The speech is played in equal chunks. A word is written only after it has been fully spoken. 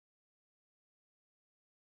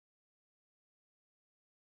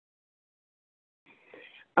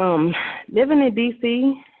Living in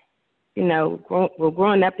D.C., you know,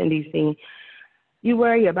 growing up in D.C., you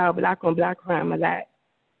worry about black-on-black crime a lot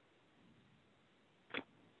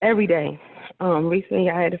every day. Recently,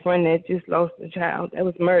 I had a friend that just lost a child that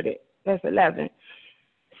was murdered. That's 11.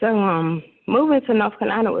 So moving to North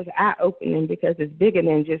Carolina was eye-opening because it's bigger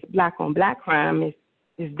than just black-on-black crime.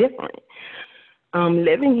 It's different.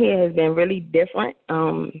 Living here has been really different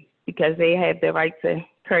because they have the right to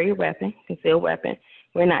carry a weapon, concealed weapon.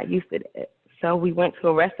 We're not used to that. So we went to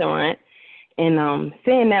a restaurant, and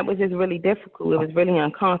seeing that was just really difficult. It was really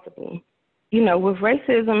uncomfortable. You know, with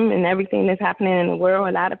racism and everything that's happening in the world,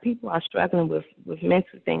 a lot of people are struggling with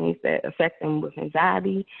mental things that affect them with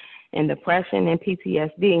anxiety and depression and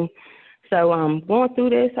PTSD. So going through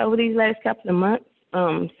this over these last couple of months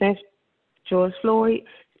since George Floyd,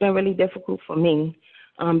 it's been really difficult for me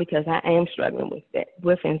because I am struggling with that,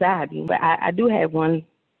 with anxiety. But I do have one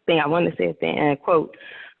thing I want to say at the end, quote,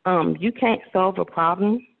 you can't solve a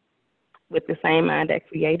problem with the same mind that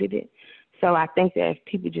created it. So I think that if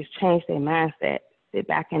people just change their mindset, sit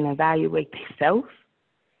back and evaluate themselves,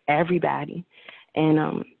 everybody,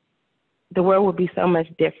 and the world would be so much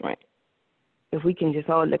different if we can just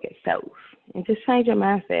all look at self and just change your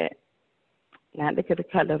mindset, not look at the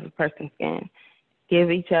color of a person's skin. Give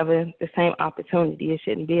each other the same opportunity. It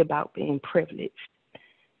shouldn't be about being privileged.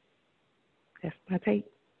 That's my take.